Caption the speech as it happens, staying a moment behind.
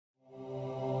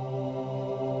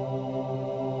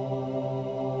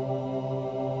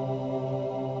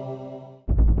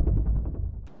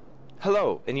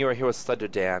Hello, and you are here with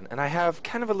SlenderDan, and I have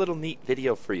kind of a little neat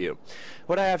video for you.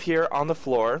 What I have here on the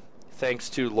floor, thanks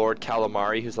to Lord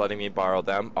Calamari who's letting me borrow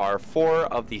them, are 4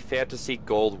 of the fantasy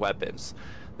gold weapons.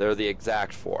 They're the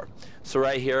exact 4. So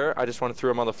right here, I just want to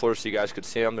throw them on the floor so you guys could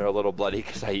see them. They're a little bloody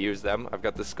because I used them. I've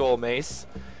got the Skull Mace,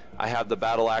 I have the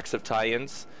Battle Axe of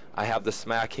Titans, I have the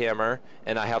Smack Hammer,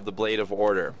 and I have the Blade of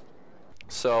Order.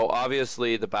 So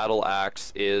obviously the Battle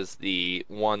Axe is the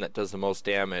one that does the most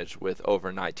damage with over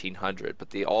 1900, but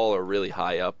they all are really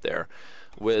high up there,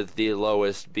 with the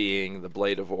lowest being the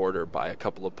Blade of Order by a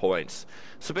couple of points.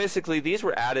 So basically these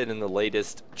were added in the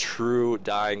latest True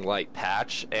Dying Light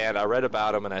patch, and I read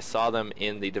about them and I saw them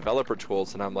in the developer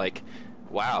tools and I'm like,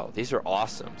 wow, these are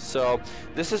awesome. So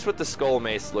this is what the Skull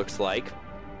Mace looks like.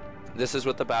 This is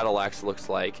what the Battle Axe looks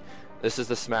like. This is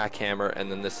the Smack Hammer,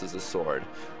 and then this is the sword.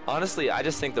 Honestly, I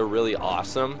just think they're really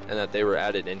awesome and that they were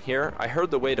added in here. I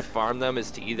heard the way to farm them is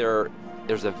to either,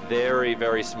 there's a very,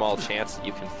 very small chance that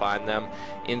you can find them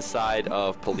inside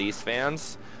of police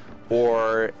vans,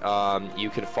 or you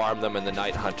can farm them in the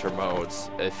Night Hunter modes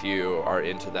if you are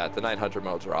into that. The Night Hunter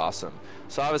modes are awesome.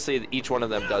 So obviously each one of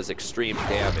them does extreme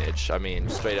damage. I mean,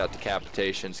 straight out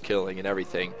decapitations, killing, and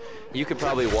everything. You could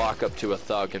probably walk up to a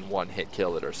thug and one-hit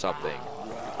kill it or something.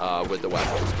 With the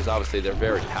weapons, because obviously they're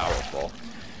very powerful.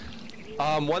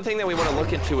 One thing that we want to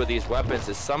look into with these weapons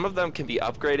is some of them can be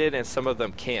upgraded and some of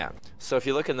them can't. So if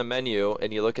you look in the menu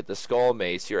and you look at the Skull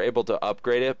Mace, you're able to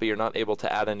upgrade it, but you're not able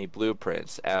to add any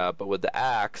blueprints. But with the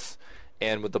axe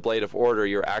and with the Blade of Order,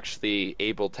 you're actually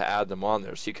able to add them on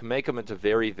there. So you can make them into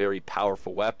very, very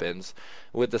powerful weapons,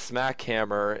 with the Smack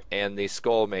Hammer and the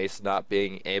Skull Mace not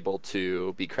being able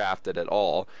to be crafted at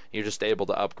all. You're just able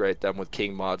to upgrade them with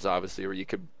King mods, obviously, where you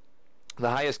could,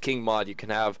 the highest King mod, you can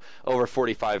have over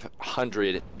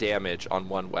 4,500 damage on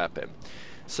one weapon.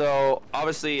 So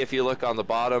obviously if you look on the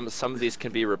bottom, some of these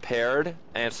can be repaired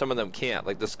and some of them can't.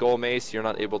 Like the Skull Mace, you're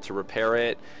not able to repair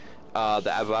it. The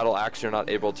Battle Axe you're not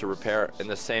able to repair, and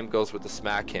the same goes with the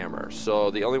Smack Hammer.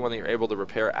 So the only one that you're able to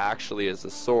repair actually is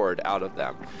the sword out of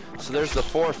them. So there's the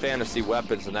 4 fantasy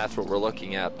weapons, and that's what we're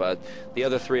looking at, but the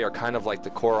other 3 are kind of like the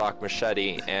Korok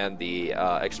Machete and the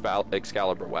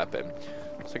Excalibur weapon.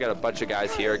 So we got a bunch of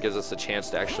guys here. It gives us a chance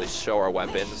to actually show our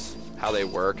weapons, how they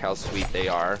work, how sweet they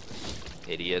are.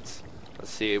 Idiots.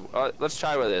 Let's see. Let's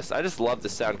try with this. I just love the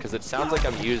sound because it sounds like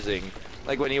I'm using,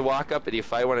 like when you walk up and you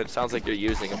fight one, it sounds like you're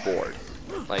using a board.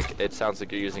 Like it sounds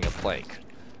like you're using a plank,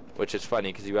 which is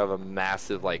funny because you have a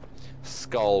massive like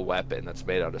skull weapon that's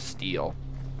made out of steel.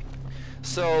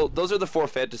 So those are the 4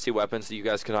 fantasy weapons that you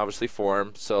guys can obviously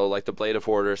form. So like the Blade of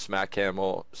Order, Smack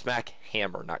Hammer,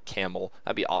 not Camel.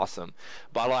 That'd be awesome.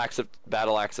 Battle Axe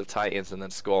of Titans, and then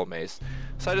Skull Mace.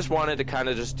 So I just wanted to kind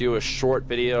of just do a short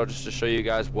video just to show you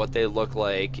guys what they look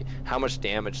like, how much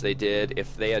damage they did,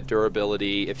 if they had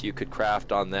durability, if you could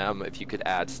craft on them, if you could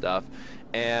add stuff.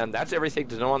 And that's everything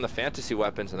to know on the fantasy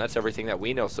weapons, and that's everything that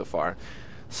we know so far.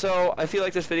 So, if you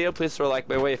like this video, please throw a like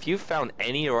my way. If you found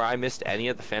any or I missed any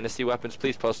of the fantasy weapons,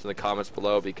 please post in the comments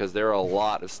below, because there are a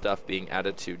lot of stuff being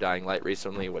added to Dying Light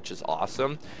recently, which is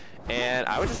awesome. And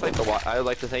I would just like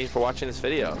to thank you for watching this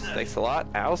video. Thanks a lot.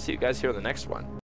 I'll see you guys here in the next one.